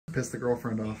Pissed the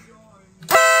girlfriend off.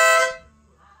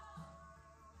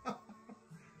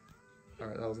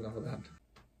 Alright, that was enough of that.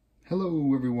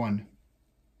 Hello everyone.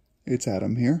 It's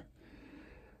Adam here.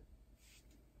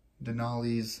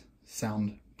 Denali's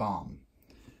Soundbomb.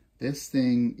 This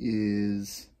thing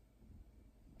is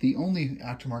the only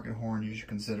aftermarket horn you should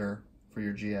consider for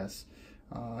your GS.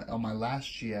 On my last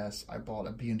GS, I bought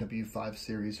a BMW 5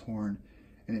 Series horn,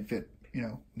 and it fit, you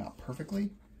know, not perfectly,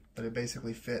 but it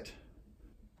basically fit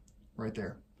right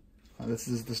there. This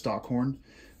is the stock horn.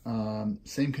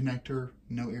 Same connector,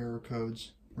 no error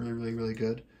codes, really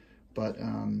good, but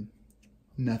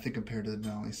nothing compared to the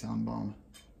Denali Soundbomb.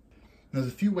 There's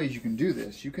a few ways you can do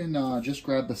this. You can just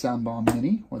grab the Soundbomb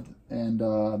Mini and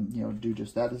you know, do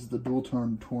just that. This is the dual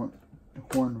tone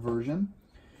horn version.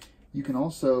 You can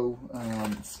also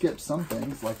skip some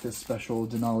things like this special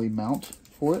Denali mount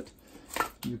for it.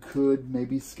 You could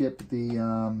maybe skip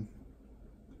the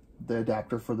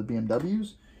adapter for the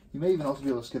BMWs. You may even also be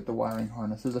able to skip the wiring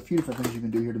harness. There's a few different things you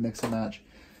can do here to mix and match.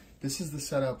 This is the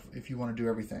setup if you want to do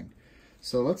everything.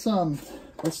 So let's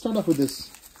start off with this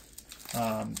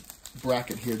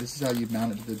bracket here. This is how you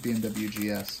mount it to the BMW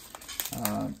GS.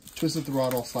 Twisted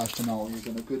Throttle / Denali has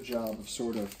done a good job of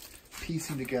sort of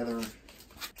piecing together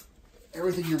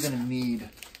everything you're going to need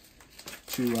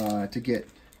to get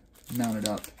mounted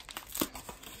up.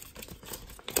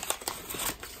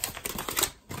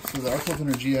 So the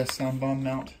R1200GS Soundbomb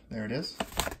mount, there it is.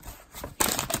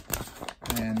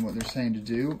 And what they're saying to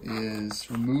do is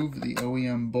remove the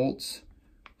OEM bolts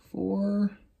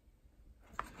for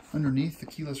underneath the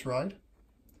keyless ride,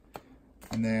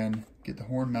 and then get the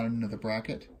horn mounted into the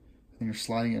bracket. And you're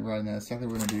sliding it right in there. That's exactly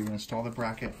what we're going to do. We're going to install the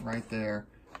bracket right there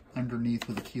underneath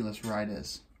where the keyless ride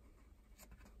is.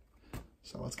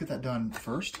 So let's get that done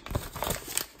first.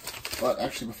 But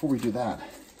actually, before we do that,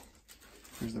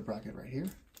 here's the bracket right here.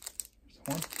 There's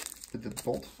the horn with the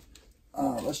bolt.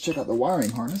 Let's check out the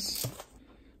wiring harness.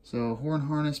 So horn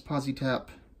harness, posi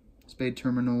tap, spade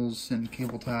terminals, and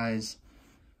cable ties.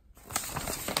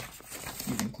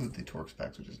 You can include the torque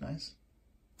specs, which is nice.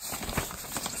 So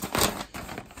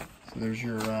there's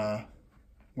your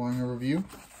wiring overview.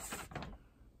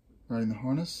 Right in the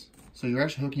harness. So you're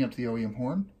actually hooking up to the OEM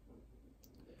horn,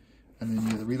 and then you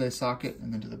have the relay socket,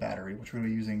 and then to the battery, which we're going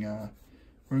to be using.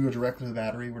 We're going to go directly to the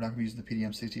battery. We're not going to use the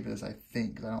PDM60 for this, I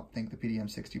think, because I don't think the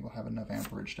PDM60 will have enough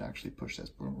amperage to actually push this.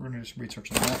 But we're going to do some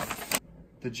research on that.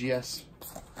 The GS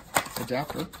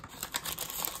adapter,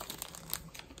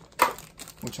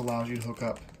 which allows you to hook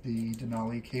up the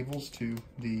Denali cables to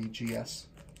the GS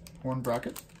horn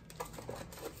bracket.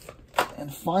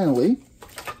 And finally,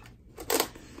 the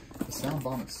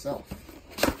Soundbomb itself.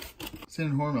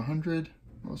 Standard horn 100,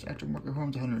 most aftermarket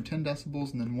horns 110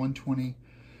 decibels, and then 120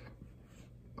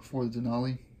 for the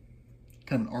Denali.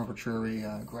 Kind of an arbitrary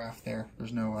graph there.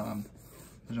 There's no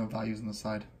values on the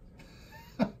side.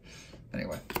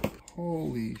 Anyway,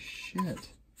 holy shit.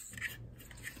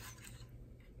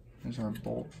 There's our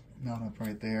bolt mount up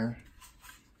right there.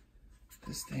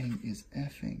 This thing is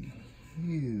effing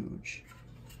huge.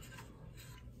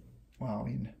 Wow, I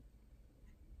mean,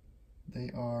 they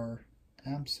are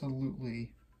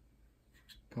absolutely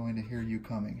going to hear you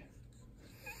coming.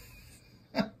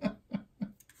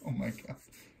 Oh my god.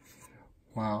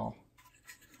 Wow.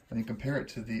 I mean, compare it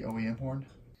to the OEM horn.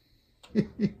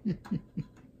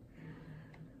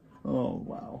 Oh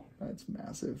wow, that's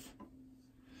massive.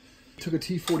 Took a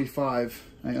T45,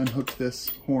 I unhooked this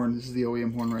horn. This is the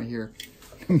OEM horn right here.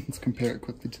 Let's compare it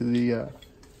quickly to the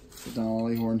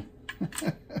Denali horn.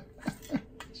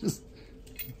 It's just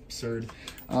absurd.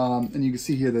 And you can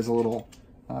see here there's a little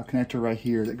connector right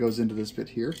here that goes into this bit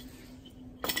here.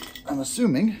 I'm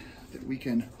assuming that we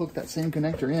can hook that same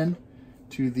connector in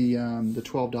to the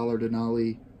 $12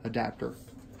 Denali adapter.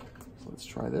 So let's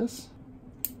try this.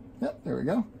 Yep, there we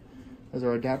go. There's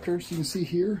our adapter. So you can see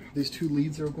here, these two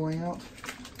leads are going out.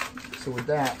 So with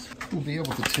that, we'll be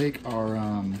able to take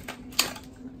our,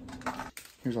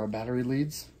 here's our battery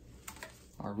leads,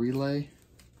 our relay.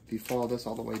 If you follow this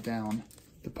all the way down,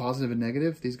 the positive and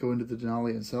negative, these go into the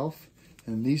Denali itself.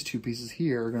 And these two pieces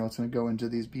here are going to go into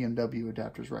these BMW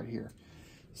adapters right here.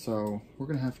 So we're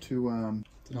going to have to,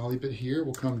 Denali bit here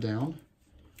will come down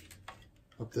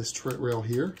up this rail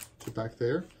here to back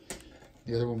there.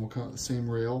 The other one will come up the same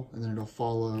rail, and then it'll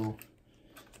follow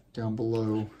down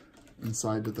below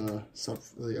inside to the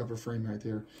upper frame right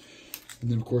there. And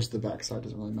then of course the back side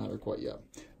doesn't really matter quite yet.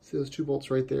 See those two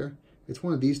bolts right there? It's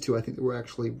one of these two I think that we're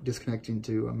actually disconnecting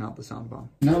to mount the Soundbomb.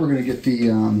 Now we're going to get the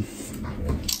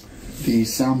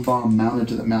Soundbomb mounted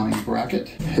to the mounting bracket.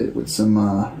 Hit it with some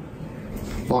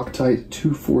Loctite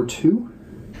 242.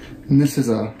 And this is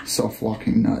a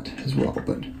self-locking nut as well,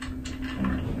 but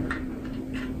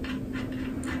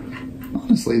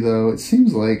honestly though, it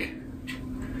seems like,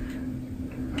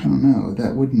 I don't know,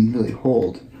 that wouldn't really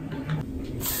hold.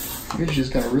 I guess you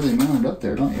just gotta really mount it up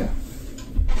there, don't you?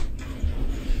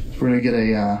 So we're gonna get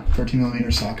a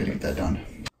 13mm socket to get that done.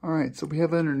 All right, so we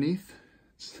have it underneath.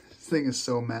 This thing is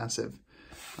so massive.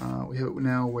 We have it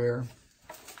now where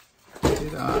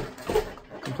it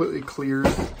completely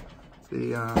clears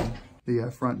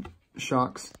the front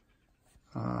shocks.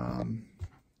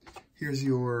 Here's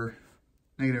your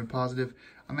negative and positive.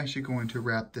 I'm actually going to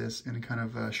wrap this in a kind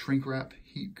of a shrink wrap,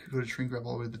 heat-coated shrink wrap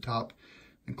all the way to the top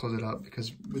and close it up,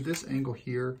 because with this angle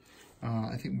here,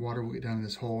 I think water will get down in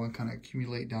this hole and kind of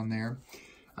accumulate down there.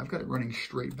 I've got it running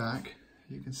straight back,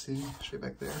 you can see, straight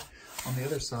back there. On the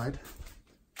other side,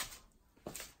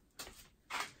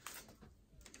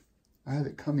 I have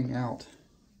it coming out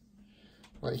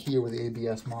right here where the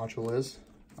ABS module is,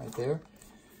 right there.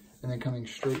 And then coming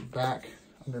straight back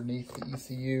underneath the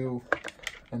ECU,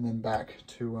 and then back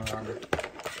to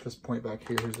this point back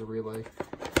here. Here's the relay.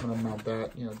 I'm gonna mount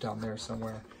that, you know, down there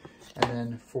somewhere. And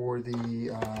then for the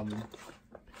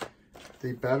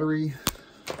battery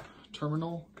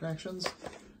terminal connections,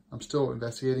 I'm still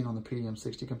investigating on the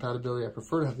PDM60 compatibility. I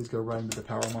prefer to have these go right into the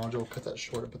power module. Cut that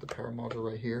short and put the power module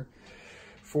right here.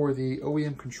 For the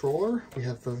OEM controller, we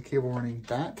have the cable running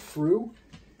back through,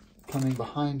 coming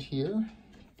behind here,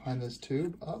 behind this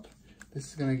tube up. This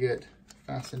is gonna get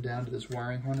fastened down to this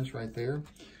wiring harness right there.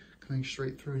 Coming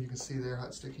straight through, you can see there how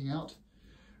it's sticking out.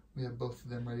 We have both of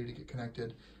them ready to get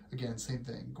connected. Again, same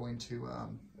thing, going to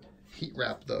heat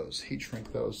wrap those, heat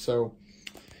shrink those. So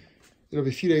it'll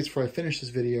be a few days before I finish this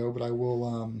video, but I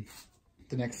will,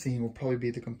 the next scene will probably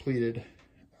be the completed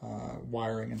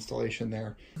wiring installation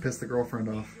there. Piss the girlfriend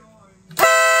off.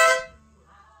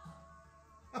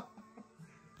 All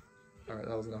right,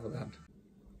 that was enough of that.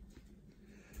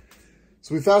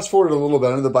 So we fast forwarded a little bit.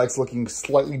 I know the bike's looking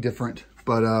slightly different,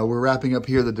 but we're wrapping up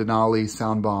here the Denali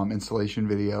Soundbomb installation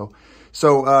video.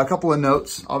 So a couple of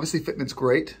notes. Obviously fitment's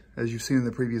great, as you've seen in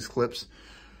the previous clips.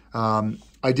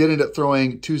 I did end up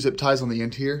throwing 2 zip ties on the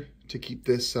end here to keep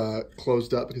this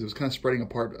closed up, because it was kind of spreading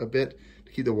apart a bit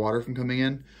to keep the water from coming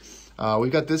in.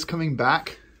 We've got this coming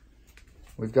back.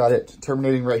 We've got it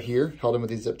terminating right here, held in with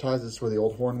these zip ties. This is where the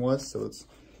old horn was, so it's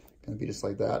gonna be just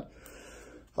like that.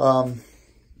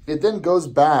 It then goes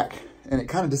back and it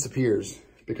kind of disappears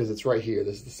because it's right here.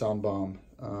 This is the sound bomb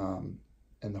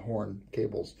and the horn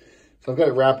cables. So I've got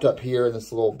it wrapped up here in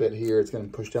this little bit here. It's going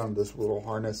to push down this little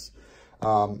harness.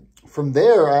 From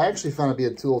there, I actually found it to be a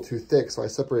little too thick, so I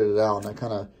separated it out and I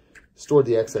kind of stored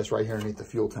the excess right here underneath the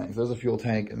fuel tank. There's a fuel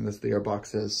tank and this the air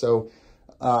box is. So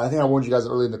I think I warned you guys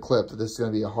early in the clip that this is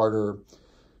going to be a harder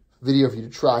video for you to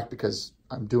track, because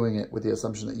I'm doing it with the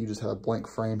assumption that you just have a blank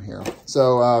frame here.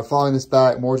 So following this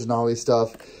back, more Denali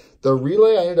stuff. The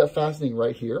relay I ended up fastening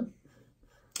right here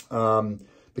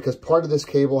because part of this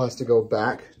cable has to go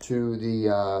back to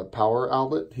the power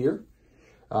outlet here.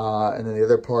 And then the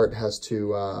other part has to,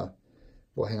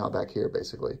 well, hang out back here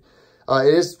basically.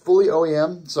 It is fully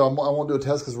OEM, so I won't do a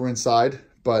test because we're inside,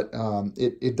 but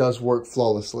it does work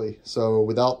flawlessly. So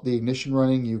without the ignition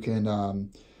running, you can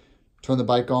turn the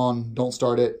bike on, don't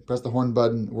start it, press the horn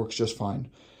button, it works just fine.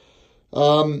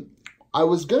 I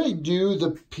was gonna do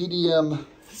the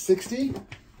PDM60.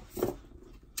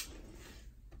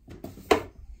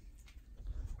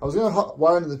 I was gonna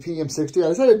wire into the PDM60. I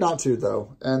decided not to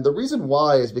though. And the reason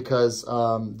why is because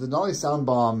the Denali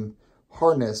Soundbomb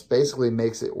harness basically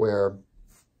makes it where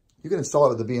you can install it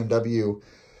with the BMW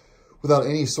without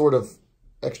any sort of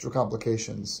extra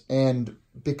complications. And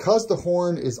because the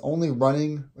horn is only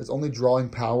drawing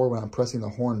power when I'm pressing the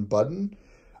horn button,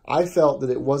 I felt that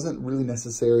it wasn't really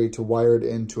necessary to wire it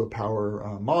into a power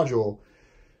module,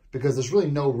 because there's really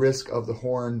no risk of the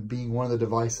horn being one of the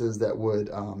devices that would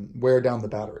wear down the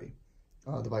battery,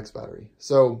 the bike's battery.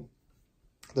 So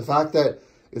the fact that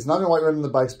it's not going to wire into the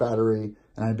bike's battery,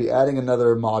 and I'd be adding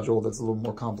another module that's a little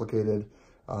more complicated,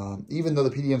 even though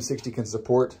the PDM60 can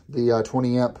support the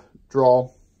 20 amp draw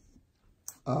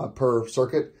per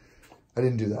circuit, I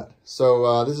didn't do that.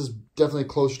 So this is definitely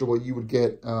closer to what you would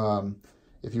get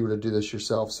if you were to do this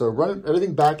yourself. So run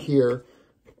everything back here,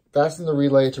 fasten the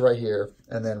relay to right here,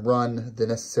 and then run the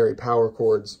necessary power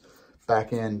cords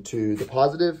back into the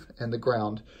positive and the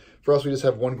ground. For us, we just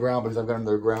have one ground because I've got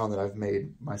another ground that I've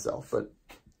made myself. But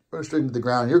run straight into the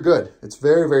ground, and you're good. It's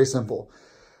very, very simple.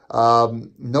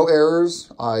 No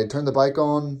errors. I turned the bike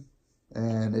on,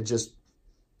 and it just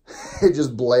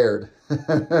blared.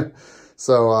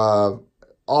 So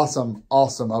awesome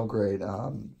upgrade.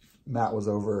 Matt was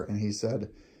over, and he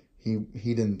said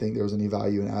he didn't think there was any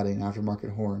value in adding an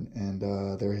aftermarket horn, and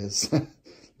there is.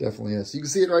 Definitely is. So you can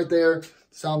see it right there.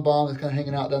 Sound bomb is kind of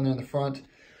hanging out down there in the front.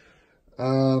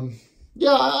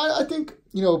 Yeah, I think,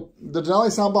 you know, the Denali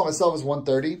Soundbomb itself is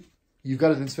 $130. You've got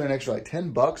to spend an extra like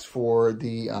 $10 for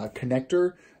the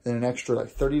connector, and an extra like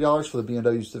 $30 for the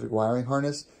BMW specific wiring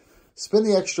harness. Spend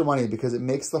the extra money because it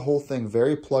makes the whole thing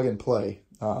very plug and play.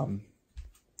 You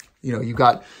know, you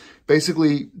got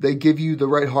basically, they give you the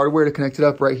right hardware to connect it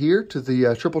up right here to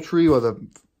the triple tree or the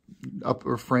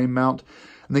upper frame mount.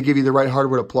 And they give you the right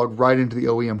hardware to plug right into the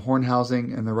OEM horn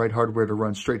housing and the right hardware to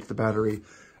run straight to the battery.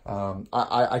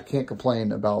 I can't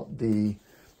complain about the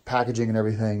packaging and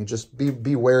everything. Just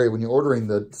be wary when you're ordering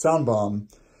the Soundbomb.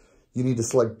 You need to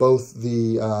select both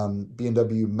the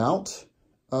BMW mount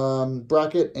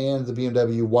bracket and the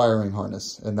BMW wiring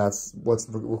harness. And that's what's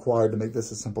required to make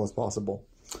this as simple as possible.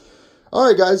 All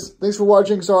right, guys. Thanks for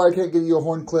watching. Sorry I can't give you a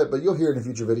horn clip, but you'll hear it in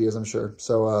future videos, I'm sure.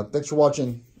 So thanks for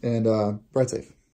watching, and ride safe.